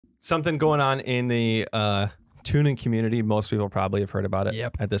something going on in the tuning community. Most people probably have heard about it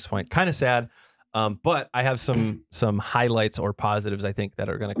Yep. at this point. Kind of sad. But I have some highlights or positives I think that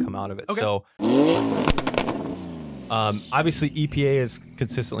are going to come out of it. Okay. So obviously EPA is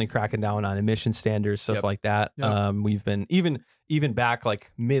consistently cracking down on emission standards, stuff like that. Yep. We've been even back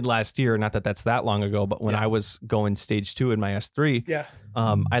like mid last year, not that that's that long ago, but when I was going stage 2 in my S3,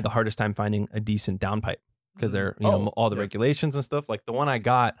 I had the hardest time finding a decent downpipe because they're, you know, all the regulations and stuff. Like the one I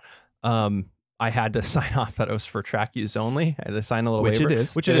got, I had to sign off that it was for track use only. I had to sign a little waiver.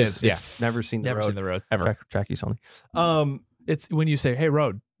 Which it is. Yeah. It's never seen Never seen the road ever. Track use only. It's when you say, "Hey,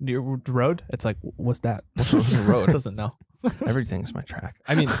 road, your road." It's like, what's that? What's a road? It doesn't know. Everything's my track.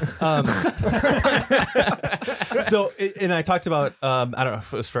 I mean, so, and I talked about, I don't know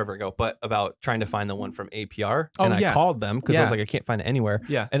if it was forever ago, but about trying to find the one from APR. And I called them because I was like, I can't find it anywhere.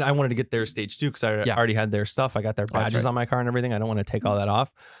 Yeah. And I wanted to get their stage 2 because I already had their stuff. I got their badges on my car and everything. I don't want to take all that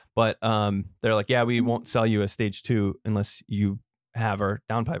off. But they're like, yeah, we won't sell you a stage 2 unless you have our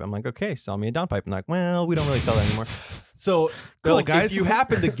downpipe. I'm like, okay, sell me a downpipe. I'm like, well, we don't really sell that anymore. So they're like, guys, if you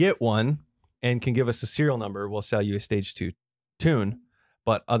happen to get one and can give us a serial number, we'll sell you a stage 2 tune.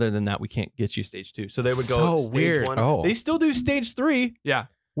 But other than that, we can't get you stage 2. So they would go stage 1. Oh. They still do stage 3. Yeah.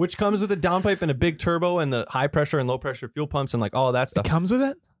 Which comes with a downpipe and a big turbo and the high pressure and low pressure fuel pumps and like all of that stuff. It comes with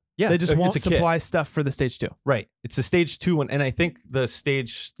it? Yeah. They just won't supply stuff for the stage 2. Right. It's a stage 2 one. And I think the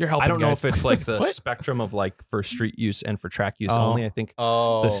stage, I don't know if it's like the spectrum of like for street use and for track use only. I think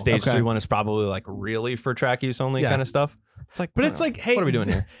the stage 3 one is probably like really for track use only kind of stuff. It's like, but it's like, hey, what are we doing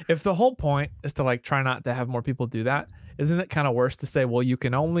here? If the whole point is to like try not to have more people do that, isn't it kind of worse to say, well, you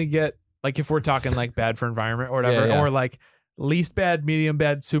can only get, like if we're talking like bad for environment or whatever, or like least bad, medium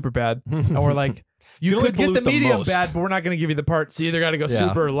bad, super bad, or like you could get the medium bad, but we're not going to give you the parts. So you either got to go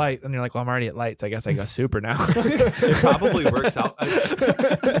super or light. And you're like, well, I'm already at light, so I guess I go super now. It probably works out.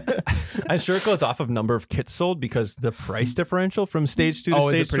 I'm sure it goes off of number of kits sold because the price differential from stage 2 to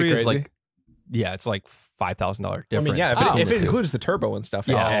stage 3 is like, it's like $5,000 difference. I mean, yeah, if it includes the turbo and stuff,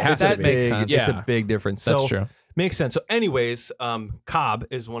 it has to be. Makes sense. It's a big difference. That's true. Makes sense. So anyways, Cobb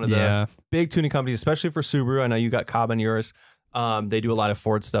is one of the big tuning companies, especially for Subaru. I know you got Cobb on yours. They do a lot of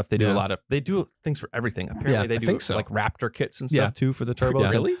Ford stuff. They do they do things for everything. Apparently they do like Raptor kits and stuff too for the turbos.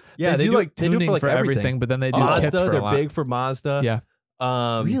 Really? Yeah, they do like tuning for everything, but then they do Mazda, kits for they're a lot. big for Mazda. Yeah.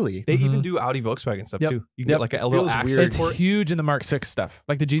 Really? They even do Audi Volkswagen stuff too. You get like a little access It's port. huge in the Mark 6 stuff,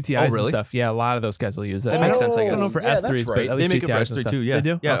 like the GTIs and stuff. Yeah, a lot of those guys will use it. That makes sense, I guess. I don't know for S3s, but at They least make it for GTIs and S3 stuff. too. Yeah, They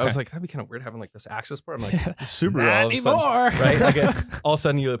do. Yeah, Okay. I was like, that'd be kind of weird having like this access port. I'm like, Subaru Not all of a sudden, anymore. right? Like all of a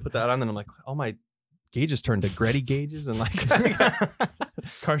sudden you put that on, and I'm like, all my gauges turned to Gretty gauges, and like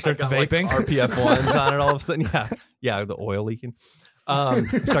car starts got, vaping. Like, RPF ones on it all of a sudden. Yeah, the oil leaking. Start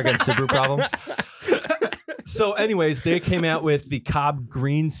getting Subaru problems. So anyways, they came out with the Cobb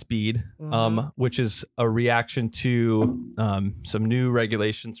Green Speed, which is a reaction to some new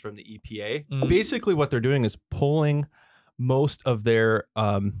regulations from the EPA. Basically what they're doing is pulling most of their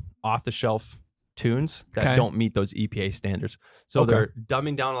off-the-shelf tunes that don't meet those EPA standards. So they're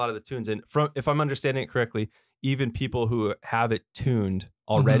dumbing down a lot of the tunes. And from, if I'm understanding it correctly, even people who have it tuned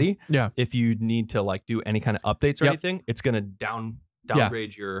already, if you need to like do any kind of updates or anything, it's going to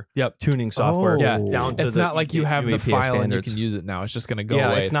downgrade your tuning software down to it's not like you have the EPA file standards. and you can use it now. It's just going to go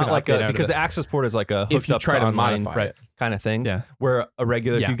away. It's not like because the access port is like a hooked up to online kind of thing. Yeah. Where a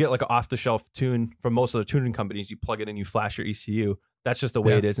regular, if you get like an off-the-shelf tune from most of the tuning companies, you plug it in, you flash your ECU. That's just the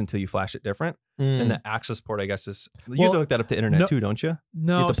way it is until you flash it different. And the access port, I guess, is you have to hook that up to internet too, don't you?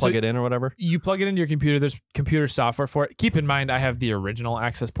 No, you have to plug it in or whatever. You plug it into your computer. There's computer software for it. Keep in mind, I have the original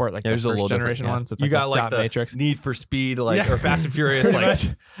access port, like the first generation one. So it's you like got like the matrix. Need for Speed, like or Fast and Furious, like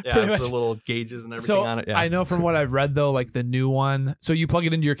the little gauges and everything on it. Yeah. I know from what I've read though, like the new one. So you plug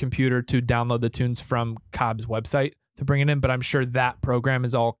it into your computer to download the tunes from Cobb's website to bring it in, but I'm sure that program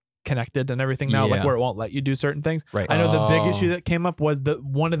is all connected and everything now, like where it won't let you do certain things. Right. I know the big issue that came up was that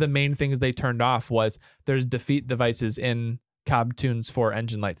one of the main things they turned off was there's defeat devices in Cobb tunes for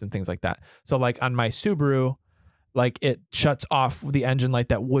engine lights and things like that. So like on my Subaru, like it shuts off the engine light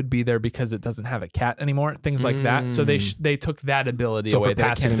that would be there because it doesn't have a cat anymore, things like that. So they took that ability away. So for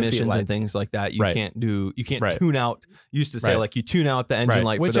passing emissions and things like that, you can't tune out. Used to say like you tune out the engine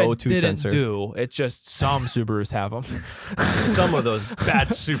light for the O2 sensor. Do it's just some Subarus have them. Some of those bad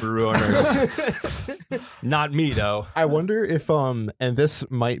Subaru owners. Not me though. I wonder if and this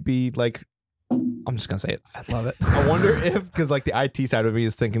might be like, I'm just gonna say it. I love it. I wonder if, because like the IT side of me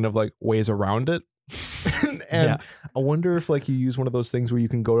is thinking of like ways around it. And I wonder if like you use one of those things where you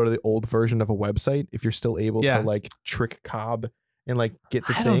can go to the old version of a website if you're still able to like trick Cobb and like get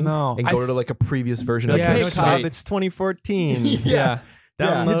the thing and go to like a previous version of the Hey, website. Cobb, it's 2014. Yeah.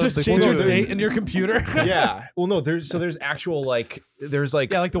 Download You just the change your tunes. date in your computer. Yeah. Well, no, there's actual like Yeah, like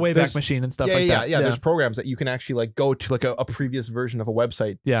the Wayback there's- Machine and stuff yeah, like yeah, that. yeah. There's programs that you can actually like go to like a previous version of a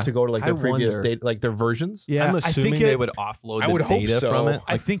website to go to like their I previous wonder. date, like their versions. Yeah, I'm I assuming think they it, would offload I the would hope data so. from it.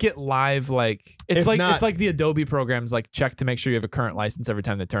 I think it live like it's If like not- it's like the Adobe programs like check to make sure you have a current license every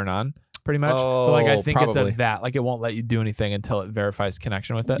time they turn on. Pretty much. So like I Oh, think probably. it's a that like it won't let you do anything until it verifies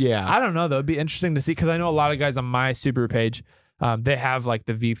connection with it. Yeah. I don't know though. It'd be interesting to see because I know a lot of guys on my Subaru page, they have like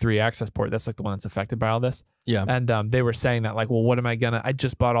the V3 access port. That's like the one that's affected by all this. Yeah. And they were saying that like, well, what am I gonna? I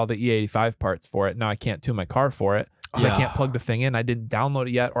just bought all the E85 parts for it. Now I can't tune my car for it because I can't plug the thing in. I didn't download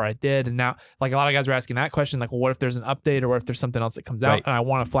it yet, or I did, and now like a lot of guys are asking that question, like, well, what if there's an update, or what if there's something else that comes out, Right. and I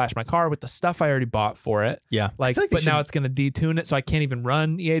want to flash my car with the stuff I already bought for it. Yeah. Like, feel like they but now it's gonna detune it, so I can't even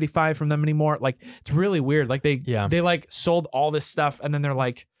run E85 from them anymore. Like, it's really weird. Like they like sold all this stuff, and then they're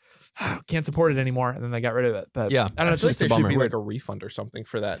like, can't support it anymore, and then they got rid of it. But Yeah. I don't know. I It's feel like just there a should bummer. be like a refund or something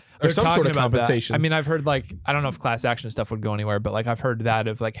for that, or They're some talking sort of about compensation. that. I mean, I've heard like I don't know if class action stuff would go anywhere, but like I've heard that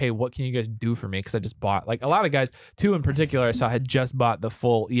of like, hey, what can you guys do for me? Because I just bought like a lot of guys, two in particular, I saw had just bought the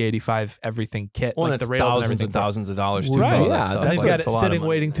full E85 everything kit, Well, like that's the rails thousands and and everything. thousands of dollars too. Right, For all yeah, that stuff. They've Like, got it's it a lot of sitting money.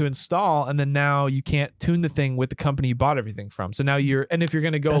 waiting to install, and then now you can't tune the thing with the company you bought everything from. So now and if you're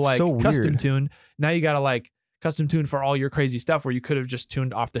gonna go That's like so custom weird. tune, now you gotta like custom tune for all your crazy stuff where you could have just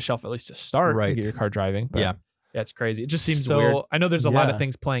tuned off the shelf at least to start Right. and get your car driving. But Yeah. yeah, it's crazy. It just seems So- weird. I know there's a lot Yeah. of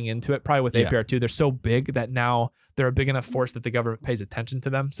things playing into it, probably with Yeah. APR2. They're so big that now they're a big enough force that the government pays attention to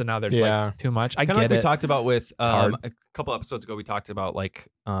them. So now there's Yeah. like too much. I Kind get of like it. we talked about with hard. a couple episodes ago. We talked about like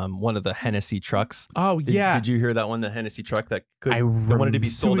one of the Hennessy trucks. Oh Did, yeah. Did you hear that one? The Hennessy truck that could I that wanted to be remember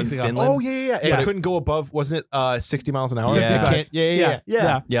sold in 2 weeks ago. Finland. Oh yeah. Yeah. It couldn't go above, wasn't it 60 miles an hour? Yeah. It can't-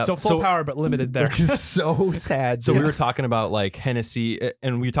 yeah. Yeah. So full So- power but limited there. Which is so sad. So we were talking about like Hennessy,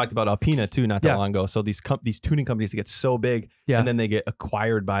 and we talked about Alpina too, not that Yeah. long ago. So these tuning companies get so big, Yeah. and then they get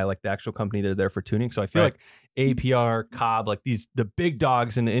acquired by like the actual company that are there for tuning. So I feel Right. like APR, Cobb, like the big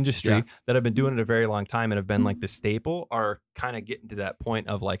dogs in the industry Yeah. that have been doing it a very long time and have been like the staple are kind of getting to that point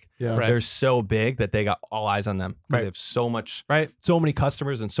of like Yeah. Right. they're so big that they got all eyes on them because Right. they have so much, Right. so many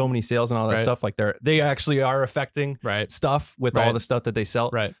customers and so many sales and all that Right. stuff. Like they actually are affecting Right. stuff with all Right. the stuff that they sell.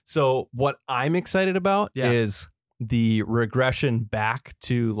 Right. So what I'm excited about Yeah. is the regression back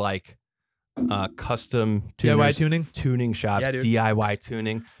to like custom DIY tuners, tuning. shops, Yeah, dude. DIY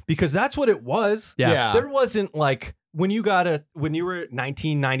tuning, because that's what it was. Yeah. There wasn't like when you were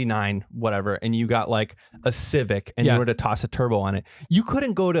 1999, whatever, and you got like a Civic and Yeah. you were to toss a turbo on it, you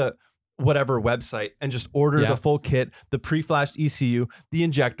couldn't go to whatever website and just order Yeah. the full kit, the pre-flashed ECU, the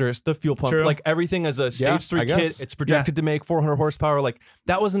injectors, the fuel pump, True. like everything as a Yeah, stage 3 I kit. guess. It's projected to make 400 horsepower. Like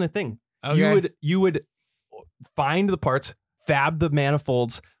that wasn't a thing. Okay. You would find the parts, fab the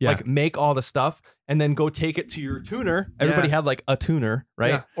manifolds, Yeah. like make all the stuff, and then go take it to your tuner. Everybody Yeah. had like a tuner, right?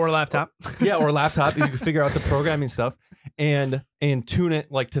 Yeah. Or a laptop. Yeah, or a laptop. You could figure out the programming stuff and tune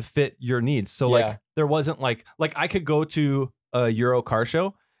it like to fit your needs. So Yeah. like there wasn't like I could go to a Euro car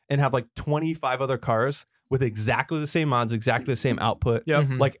show and have like 25 other cars with exactly the same mods, exactly the same output. Yep.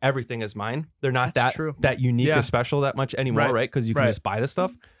 Mhm. Like everything is mine. They're not That's true. that unique Yeah. or special that much anymore, Right. right? Because you can Right. just buy this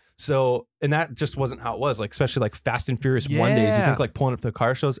stuff. So, and that just wasn't how it was. Like, especially like Fast and Furious 1 days. You Yeah. think like pulling up to the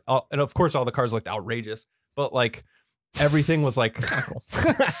car shows, and of course all the cars looked outrageous, but like everything was like kind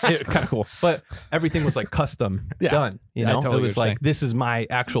of cool. But everything was like custom done. You Yeah, I know, totally it was get what you're like this is my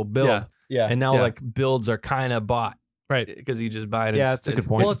actual build, Yeah. Yeah. and now Yeah. like builds are kind of bought Right. because you just buy it. Yeah, that's a good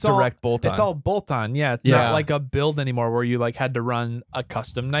point. Well, It's it's all- direct bolt on. It's all bolt on. Yeah. It's Yeah. not like a build anymore where you like had to run a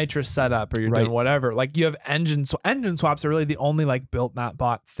custom nitrous setup or you're Right. doing whatever. Like you have engine swaps are really the only like built not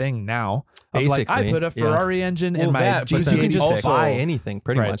bought thing now. Of like I Basically, put a yeah. Ferrari engine in Well, my that, but because then you can just also- buy anything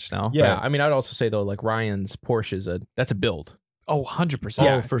pretty Right. much now. Yeah, Right. I mean, I'd also say though, like Ryan's Porsche is that's a build. Oh, 100%.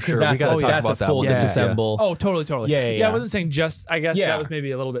 Oh, for 'cause sure. We That's, gotta talk that's about a that full one. Yeah. disassemble. Oh, totally. Yeah. I wasn't saying just, I guess Yeah. that was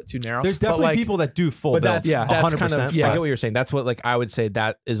maybe a little bit too narrow. There's But, definitely like, people that do full But builds. that's Yeah. that's kind of 100%. I Yeah. get what you're saying. That's what like I would say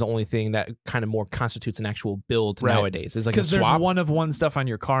that is the only thing that kind of more constitutes an actual build Right. nowadays. Is like a because there's swap. one of one stuff on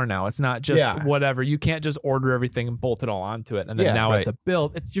your car now. It's not just Yeah. whatever. You can't just order everything and bolt it all onto it. And then Yeah, now it's right. a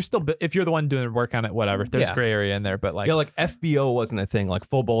build. You're still, if you're the one doing the work on it, whatever. There's Yeah. gray area in there, but like, Yeah, like FBO wasn't a thing. Like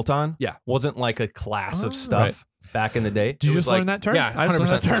full bolt on, Yeah. wasn't like a class of Oh. stuff back in the day. did you It was just learn like, that term? yeah, I just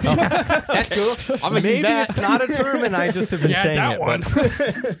learned that 100%. term. That's cool. I'm gonna use Maybe that. it's not a term, and I just have been Yeah, saying that it. one.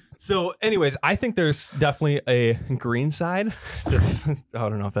 But so, anyways, I think there's definitely a green side. I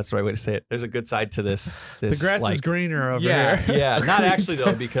don't know if that's the right way to say it. There's a good side to this. The grass like, is greener over Yeah. here. Yeah, not actually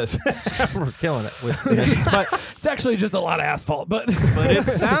though, because we're killing it with emissions. But It's actually just a lot of asphalt, but it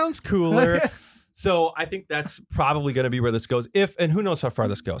sounds cooler. So I think that's probably going to be where this goes. If and who knows how far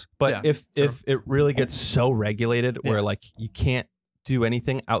this goes. But Yeah, if it really gets so regulated where like you can't do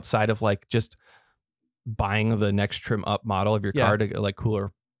anything outside of like just buying the next trim up model of your car to get like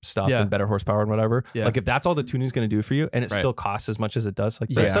cooler stuff and better horsepower and whatever. Like if that's all the tuning is going to do for you, and it still costs as much as it does, like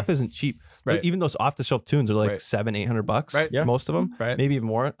that stuff isn't cheap. Like, even those off the shelf tunes are like $700-800, most of them, maybe even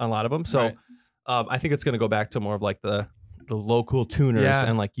more, a lot of them. So I think it's going to go back to more of like the local tuners,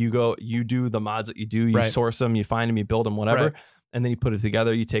 and like you do the mods that you do, you source them, you find them, you build them, whatever. And then you put it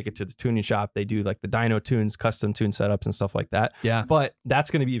together, you take it to the tuning shop. They do like the dyno tunes, custom tune setups and stuff like that. Yeah. But that's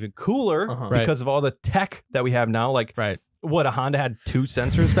going to be even cooler because of all the tech that we have now. Like what, a Honda had 2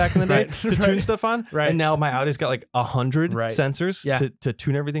 sensors back in the day to tune stuff on. And now my Audi's got like 100 sensors to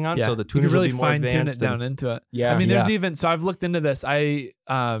tune everything on. So the tuners really will be more advanced. Fine tune it down into it. I mean, there's even, so I've looked into this. I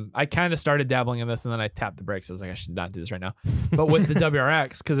kind of started dabbling in this and then I tapped the brakes. I was like, I should not do this right now. But with the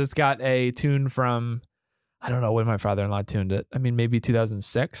WRX, because it's got a tune from, I don't know when my father-in-law tuned it. I mean, maybe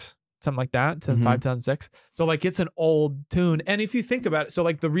 2006, something like that, 2005, 2006. So like it's an old tune. And if you think about it, so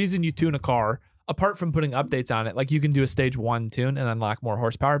like the reason you tune a car, apart from putting updates on it, like you can do a stage 1 tune and unlock more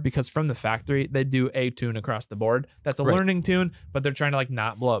horsepower, because from the factory, they do a tune across the board. That's a learning tune, but they're trying to like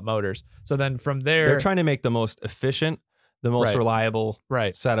not blow up motors. So then from there, they're trying to make the most efficient, the most reliable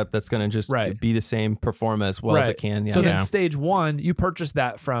setup that's going to just be the same, perform as well as it can. So then stage 1, you purchase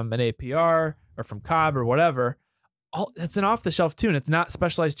that from an APR or from Cobb or whatever. It's an off-the-shelf tune. It's not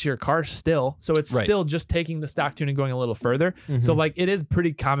specialized to your car still. So it's still just taking the stock tune and going a little further. So like it is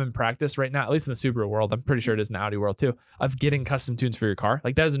pretty common practice right now, at least in the Subaru world. I'm pretty sure it is in the Audi world too, of getting custom tunes for your car.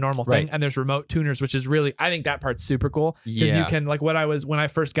 Like that is a normal thing. And there's remote tuners, which is really, I think that part's super cool. Because you can, like when I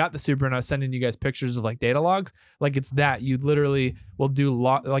first got the Subaru and I was sending you guys pictures of like data logs, like it's that you literally will do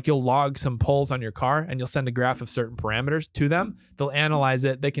like you'll log some polls on your car and you'll send a graph of certain parameters to them. They'll analyze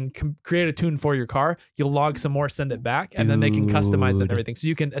it. They can create a tune for your car. You'll log some more, send it back, and then they can customize it and everything. So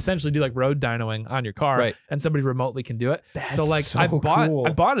you can essentially do like road dynoing on your car, and somebody remotely can do it. So like I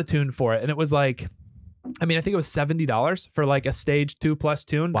bought a tune for it, and it was like, I mean, I think it was $70 for like a stage 2+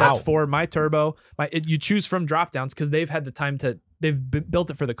 tune. That's for my turbo. You choose from drop downs because they've had the time to,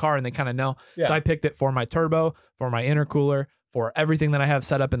 built it for the car and they kind of know. So I picked it for my turbo, for my intercooler, for everything that I have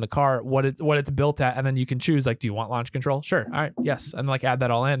set up in the car, what it's built at, and then you can choose like, do you want launch control? Sure, all right, yes, and like add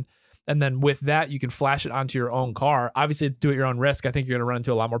that all in. And then with that, you can flash it onto your own car. Obviously, it's do at your own risk. I think you're going to run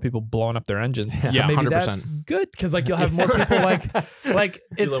into a lot more people blowing up their engines. Yeah, maybe 100%. That's good because like you'll have more people like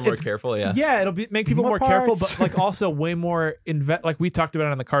it's a little more careful. It'll make people more careful, but like also way more like we talked about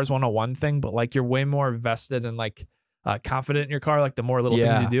it on the Cars 101 thing, but like you're way more vested and like confident in your car, like the more little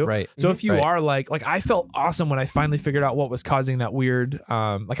things you do. So if you are like I felt awesome when I finally figured out what was causing that weird,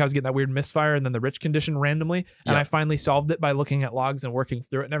 like I was getting that weird misfire and then the rich condition randomly, and I finally solved it by looking at logs and working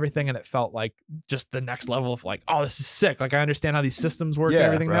through it and everything, and it felt like just the next level of like, oh, this is sick. Like I understand how these systems work and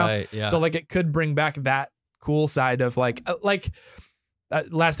everything now. So like it could bring back that cool side of like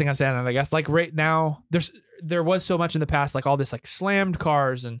last thing I said, and I guess like right now there was so much in the past, like all this like slammed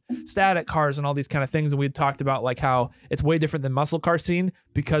cars and static cars and all these kind of things. And we talked about like how it's way different than muscle car scene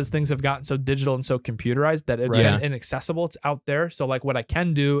because things have gotten so digital and so computerized that it's inaccessible. It's out there. So like what I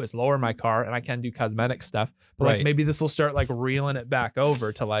can do is lower my car and I can do cosmetic stuff, but like maybe this will start like reeling it back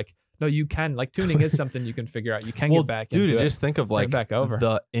over to like, no, you can, like tuning is something you can figure out. You can get back into it. Just think of like back over.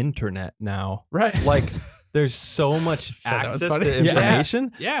 The internet now. Like there's so much access to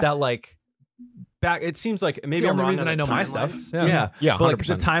information that like, back, it seems like maybe I'm wrong. Reason I know my stuff. Yeah. But like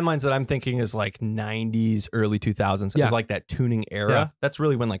the timelines that I'm thinking is like 90s, early 2000s. It was like that tuning era. That's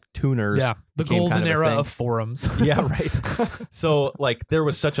really when like tuners. The golden era of forums. So like there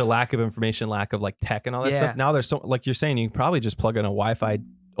was such a lack of information, lack of like tech and all that stuff. Now there's so, like you're saying, you can probably just plug in a Wi-Fi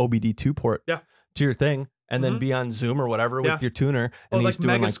OBD2 port to your thing. And then be on Zoom or whatever with your tuner. And like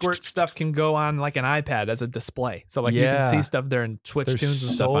Mega Squirt stuff can go on like an iPad as a display. So like you can see stuff there and switch tunes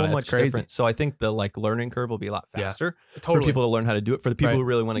and stuff on it. It's much crazy. Different. So I think the like learning curve will be a lot faster for people to learn how to do it. For the people who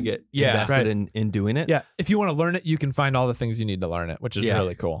really want to get invested in doing it. If you want to learn it, you can find all the things you need to learn it, which is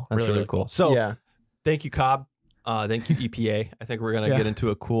really cool. That's really cool. So thank you, Cobb. Thank you, EPA. I think we're going to get into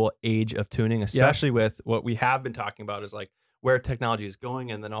a cool age of tuning, especially with what we have been talking about is like where technology is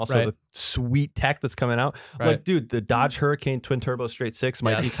going, and then also the sweet tech that's coming out. Like, dude, the Dodge Hurricane twin turbo straight six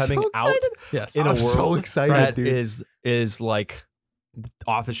might be coming out in a world so excited, that dude. is like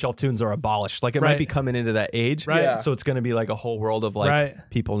off the shelf tunes are abolished. Like it might be coming into that age. So it's going to be like a whole world of like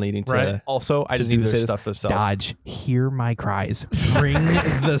people needing to also I just need to say stuff themselves. Dodge, hear my cries. Bring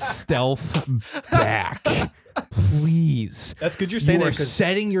the stealth back. Please. That's good you're saying you are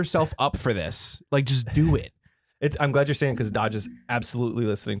setting yourself up for this. Like just do it. I'm glad you're saying because Dodge is absolutely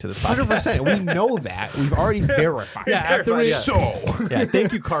listening to this podcast. 100%. We know that. We've already verified.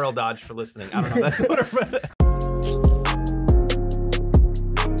 Thank you, Carl Dodge, for listening. I don't know. That's what